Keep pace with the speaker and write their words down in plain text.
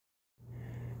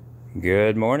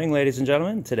Good morning, ladies and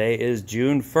gentlemen. Today is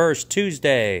June 1st,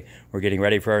 Tuesday. We're getting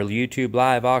ready for our YouTube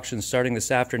live auction starting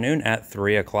this afternoon at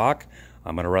 3 o'clock.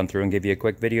 I'm going to run through and give you a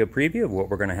quick video preview of what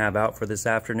we're going to have out for this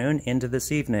afternoon into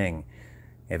this evening.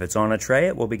 If it's on a tray,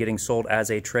 it will be getting sold as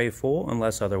a tray full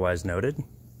unless otherwise noted.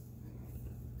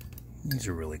 These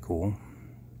are really cool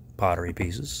pottery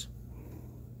pieces.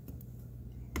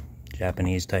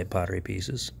 Japanese type pottery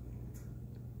pieces.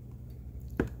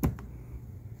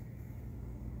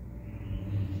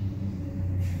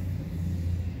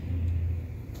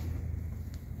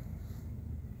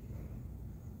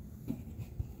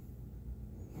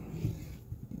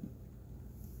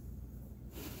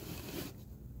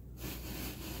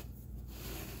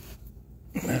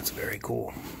 That's very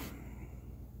cool.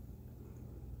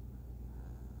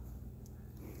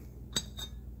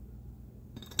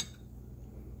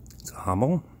 It's a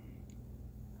Hummel.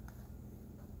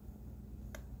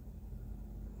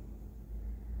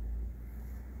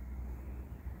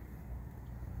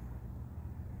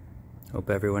 Hope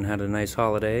everyone had a nice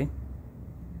holiday.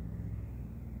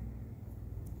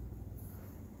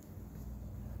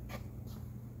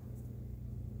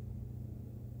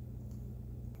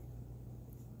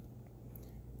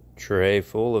 Tray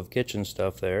full of kitchen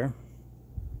stuff there.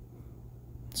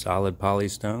 Solid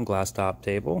polystone glass top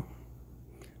table.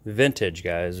 Vintage,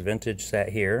 guys. Vintage set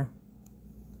here.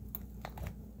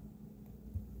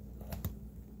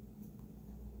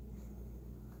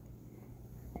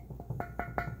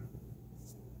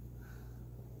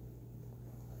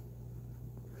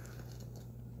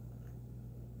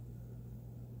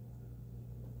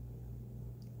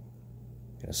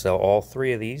 Gonna sell all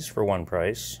three of these for one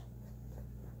price.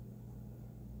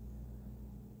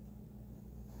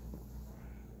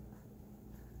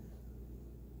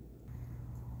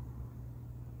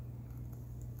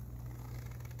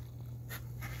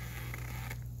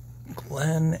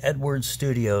 Glenn Edwards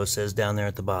Studio says down there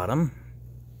at the bottom.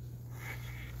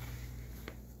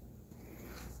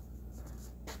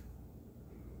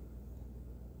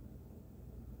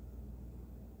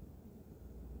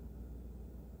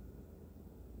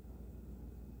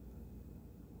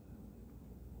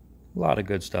 A lot of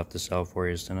good stuff to sell for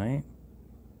you tonight.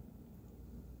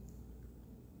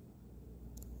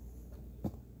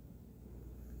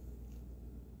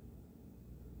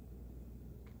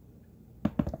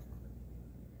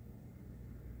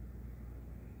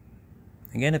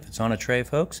 Again, if it's on a tray,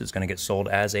 folks, it's going to get sold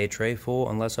as a tray full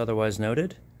unless otherwise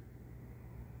noted.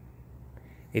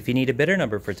 If you need a bidder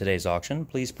number for today's auction,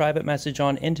 please private message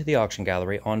on into the auction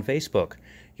gallery on Facebook,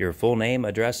 your full name,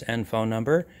 address, and phone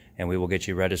number, and we will get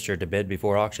you registered to bid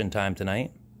before auction time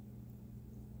tonight.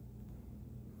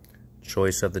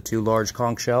 Choice of the two large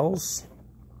conch shells.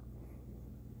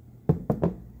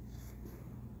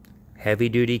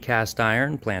 Heavy-duty cast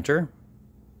iron planter.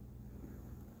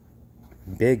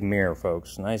 Big mirror,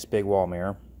 folks. Nice big wall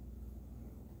mirror.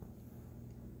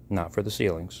 Not for the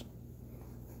ceilings.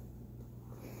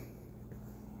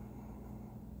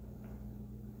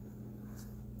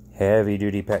 Heavy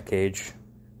duty pet cage.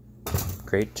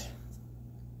 Crate.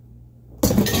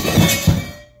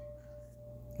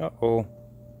 Uh-oh.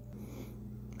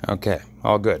 Okay,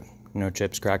 all good. No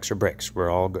chips, cracks, or breaks.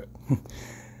 We're all good.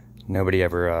 Nobody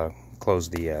ever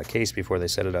closed the case before they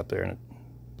set it up there and it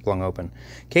flung open.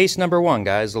 Case number one,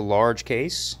 guys, the large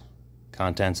case.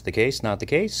 Contents of the case, not the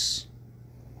case.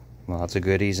 Lots of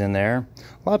goodies in there.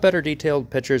 A lot better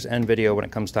detailed pictures and video when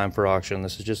it comes time for auction.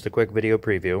 This is just a quick video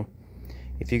preview.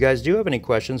 If you guys do have any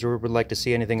questions or would like to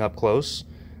see anything up close,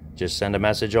 just send a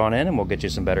message on in and we'll get you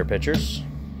some better pictures.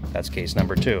 That's case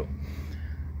number two.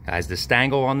 Guys, the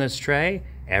stangle on this tray,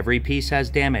 every piece has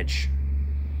damage.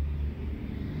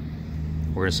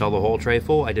 We're going to sell the whole tray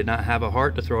full. I did not have a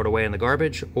heart to throw it away in the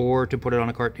garbage or to put it on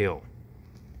a cart deal.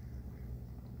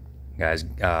 Guys,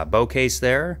 bow case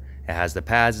there. It has the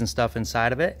pads and stuff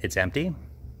inside of it. It's empty.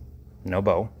 No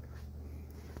bow.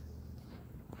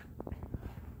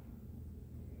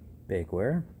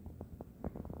 Bakeware.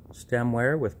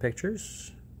 Stemware with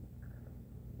pictures.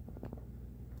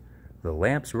 The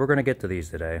lamps, we're going to get to these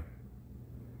today.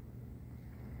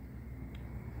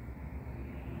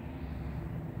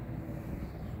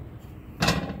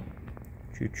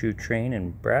 Choo-choo train in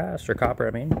brass, or copper,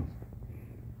 I mean.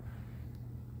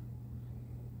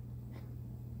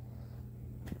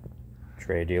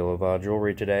 Tray deal of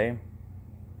jewelry today.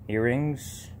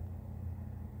 Earrings.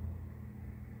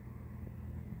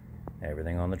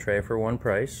 Everything on the tray for one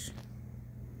price.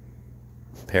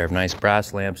 Pair of nice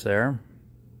brass lamps there.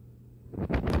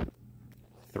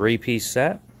 3-piece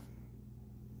set.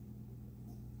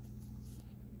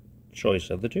 Choice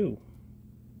of the two.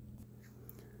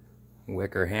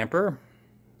 Wicker hamper.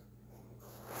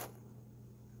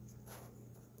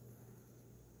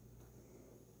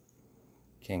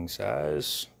 king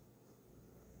size.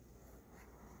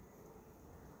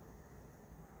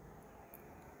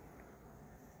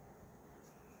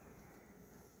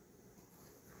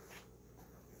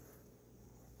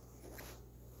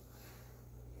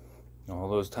 All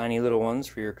those tiny little ones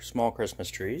for your small Christmas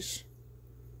trees.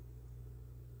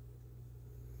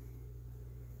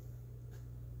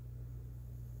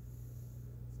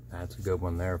 That's a good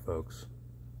one there, folks.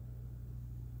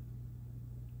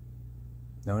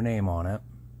 No name on it.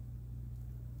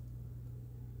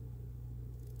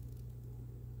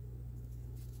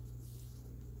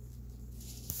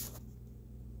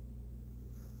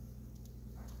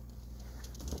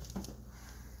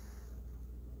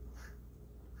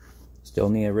 Still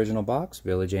in the original box,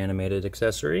 Village Animated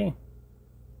accessory.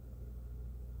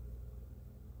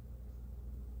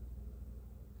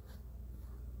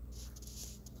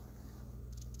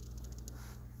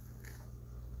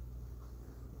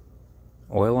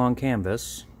 Oil on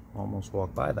canvas. Almost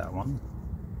walked by that one.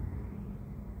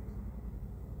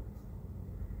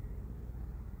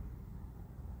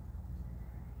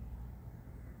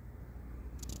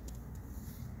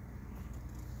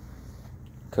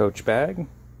 Coach bag.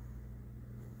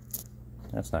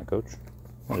 That's not Coach.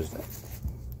 What is that?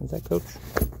 Is that Coach?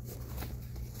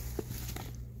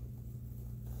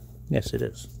 Yes, it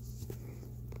is.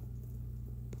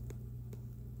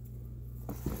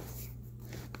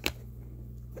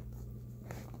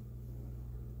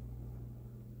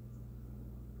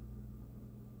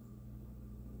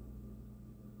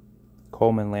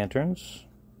 Coleman lanterns.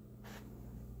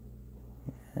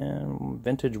 And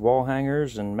vintage wall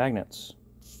hangers and magnets.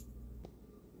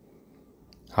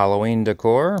 Halloween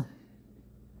decor.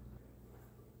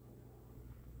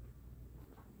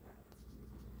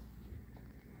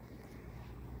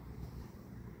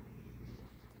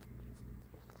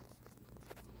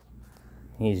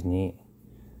 He's neat.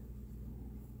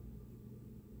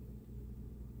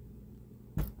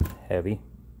 Heavy.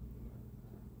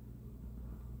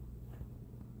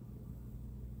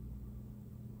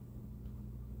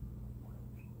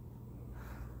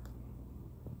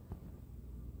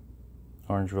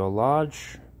 Orangeville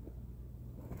Lodge.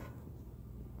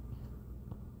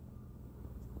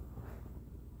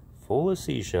 Full of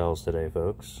seashells today,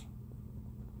 folks.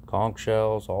 Conch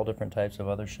shells, all different types of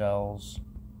other shells.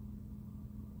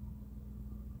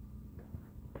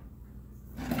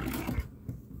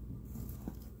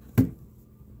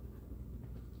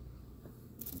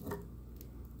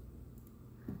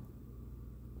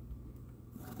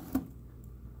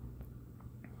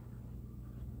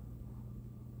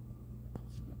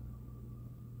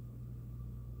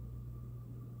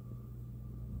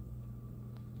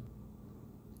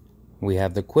 We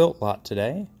have the quilt lot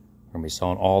today. We're going to be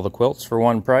selling all the quilts for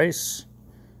one price.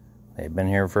 They've been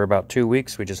here for about 2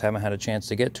 weeks. We just haven't had a chance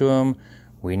to get to them.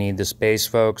 We need the space,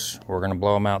 folks. We're going to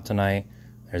blow them out tonight.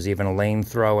 There's even a lane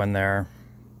throw in there.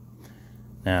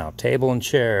 Now, table and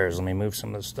chairs. Let me move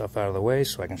some of this stuff out of the way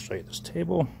so I can show you this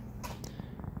table.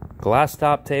 Glass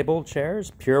top table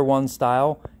chairs, Pure One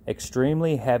style,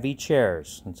 extremely heavy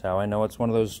chairs. That's how I know it's one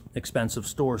of those expensive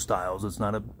store styles. It's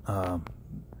not a...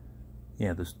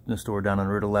 yeah, the store down on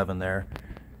Route 11 there.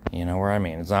 You know where I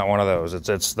mean. It's not one of those.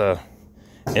 It's the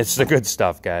good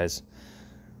stuff, guys.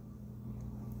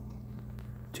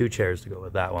 2 chairs to go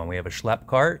with that one. We have a Schlepp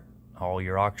cart. All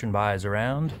your auction buys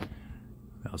around.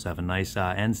 We also have a nice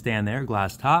end stand there,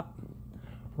 glass top.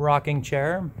 Rocking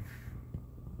chair.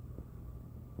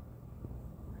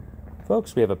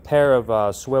 Folks, we have a pair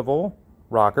of swivel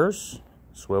rockers.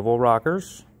 Swivel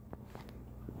rockers.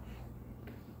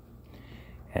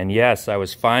 And yes, I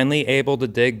was finally able to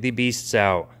dig the beasts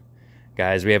out.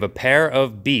 Guys, we have a pair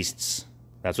of beasts.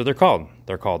 That's what they're called.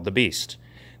 They're called the Beast.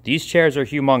 These chairs are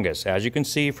humongous. As you can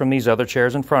see from these other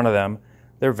chairs in front of them,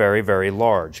 they're very, very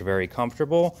large, very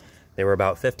comfortable. They were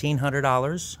about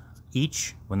 $1,500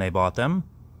 each when they bought them.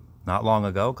 Not long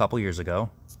ago, a couple years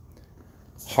ago.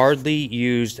 Hardly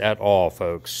used at all,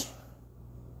 folks.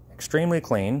 Extremely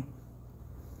clean.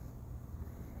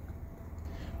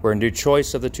 We're going to do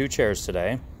choice of the 2 chairs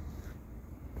today.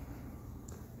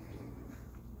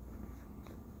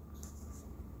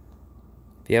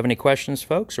 If you have any questions,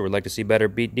 folks, or would like to see better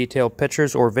detailed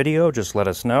pictures or video, just let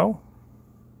us know.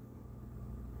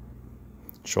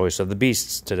 Choice of the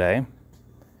beasts today.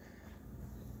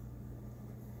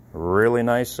 Really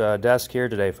nice desk here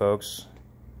today, folks.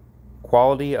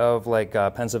 Quality of like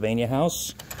Pennsylvania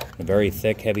House. A very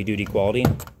thick, heavy-duty quality.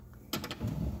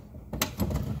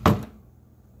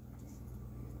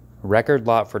 Record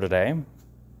lot for today.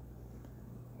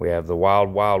 We have the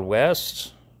Wild Wild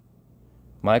West.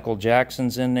 Michael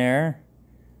Jackson's in there.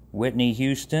 Whitney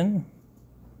Houston.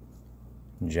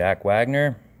 Jack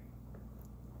Wagner,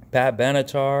 Pat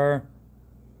Benatar,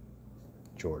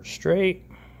 George Strait.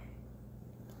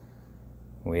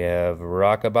 We have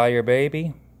Rockabye Your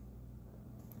Baby,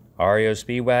 REO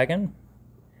Speedwagon,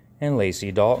 and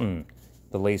Lacey Dalton.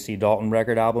 The Lacey Dalton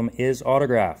record album is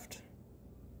autographed.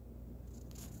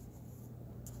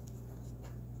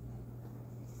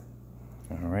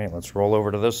 All right, let's roll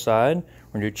over to this side.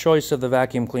 We're going to do choice of the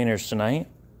vacuum cleaners tonight.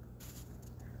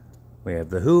 We have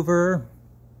the Hoover,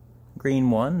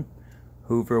 green one,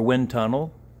 Hoover Wind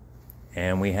Tunnel,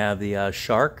 and we have the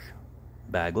Shark,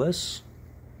 bagless.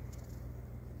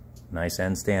 Nice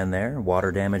end stand there,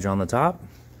 water damage on the top,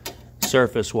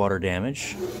 surface water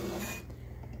damage.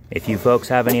 If you folks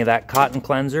have any of that cotton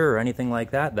cleanser or anything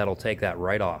like that, that'll take that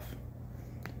right off.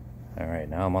 All right,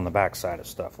 now I'm on the back side of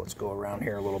stuff. Let's go around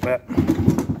here a little bit.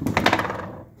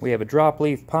 We have a drop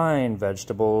leaf pine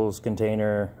vegetables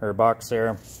container or box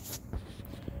there.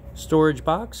 Storage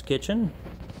box, kitchen,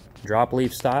 drop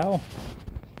leaf style.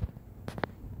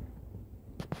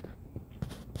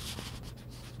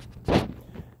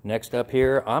 Next up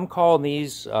here, I'm calling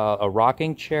these a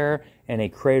rocking chair and a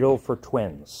cradle for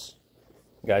twins.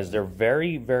 Guys, they're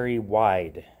very, very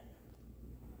wide.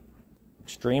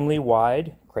 Extremely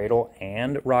wide cradle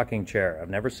and rocking chair. I've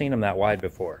never seen them that wide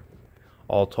before.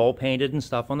 All toll painted and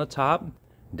stuff on the top.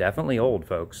 Definitely old,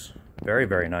 folks. Very,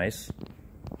 very nice.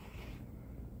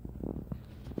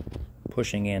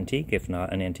 Pushing antique, if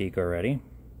not an antique already.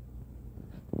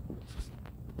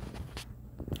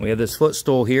 We have this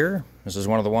footstool here. This is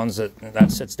one of the ones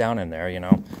that sits down in there, you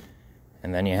know.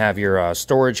 And then you have your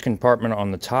storage compartment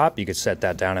on the top. You could set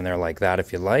that down in there like that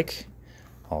if you like.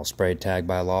 All sprayed tag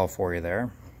by law for you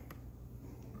there.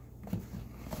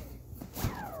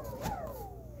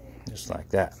 Just like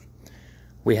that.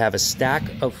 We have a stack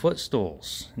of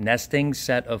footstools. Nesting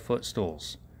set of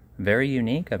footstools. Very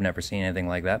unique. I've never seen anything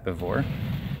like that before.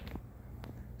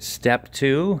 Step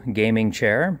 2, gaming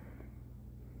chair.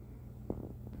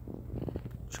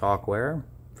 Chalkware,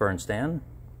 fern stand,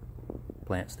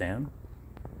 plant stand.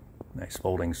 Nice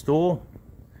folding stool.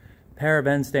 Pair of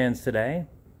end stands today.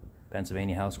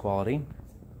 Pennsylvania house quality.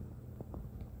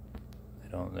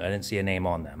 I didn't see a name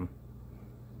on them.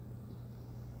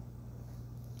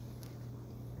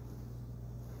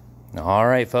 All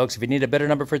right, folks, if you need a bidder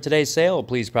number for today's sale,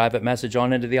 please private message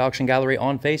on into the auction gallery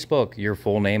on Facebook, your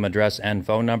full name, address, and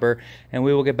phone number, and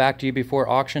we will get back to you before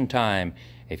auction time.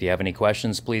 If you have any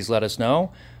questions, please let us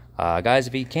know. Guys,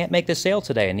 if you can't make the sale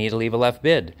today and need to leave a left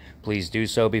bid, please do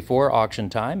so before auction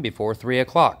time, before 3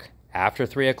 o'clock. After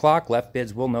 3 o'clock, left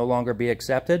bids will no longer be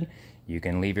accepted. You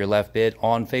can leave your left bid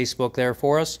on Facebook there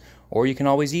for us, or you can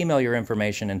always email your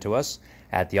information into us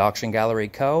at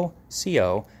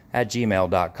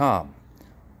theauctiongalleryco@gmail.com.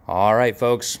 All right,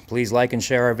 folks, please like and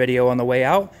share our video on the way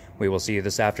out. We will see you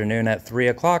this afternoon at 3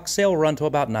 o'clock. Sale will run till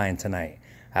about 9 tonight.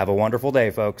 Have a wonderful day,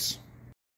 folks.